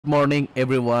Morning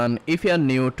everyone. If you are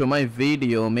new to my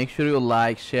video, make sure you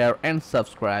like, share and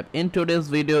subscribe. In today's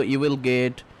video you will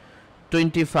get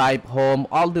 25 home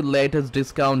all the latest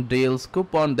discount deals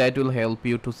coupon that will help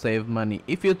you to save money.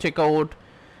 If you check out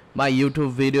my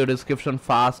YouTube video description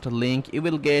first link, you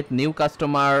will get new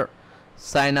customer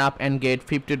sign up and get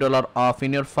 $50 off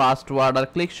in your first order.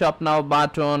 Click shop now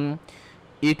button.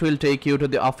 It will take you to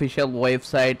the official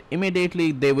website.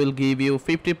 Immediately they will give you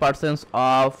 50%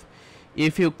 off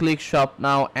if you click shop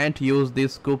now and use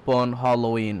this coupon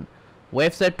Halloween.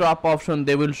 Website top option,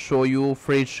 they will show you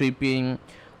free shipping.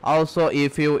 Also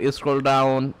if you scroll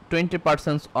down,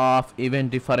 20% off, even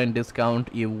different discount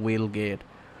you will get.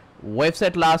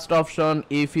 Website last option,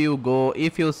 if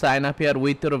you sign up here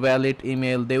with your valid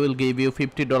email, they will give you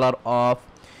 $50 off.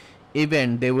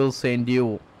 Even they will send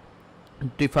you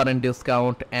different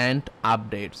discount and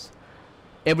updates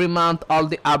every month, all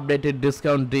the updated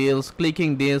discount deals.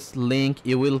 Clicking this link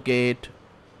you will get.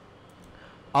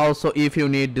 Also if you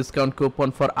need discount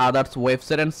coupon for others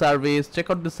website and service,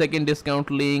 check out the second discount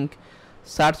link.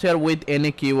 Search here with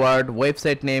any keyword,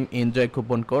 website name, enjoy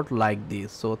coupon code like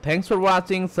this. So thanks for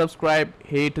watching, subscribe,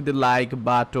 hit the like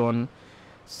button.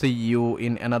 See you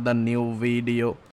in another new video.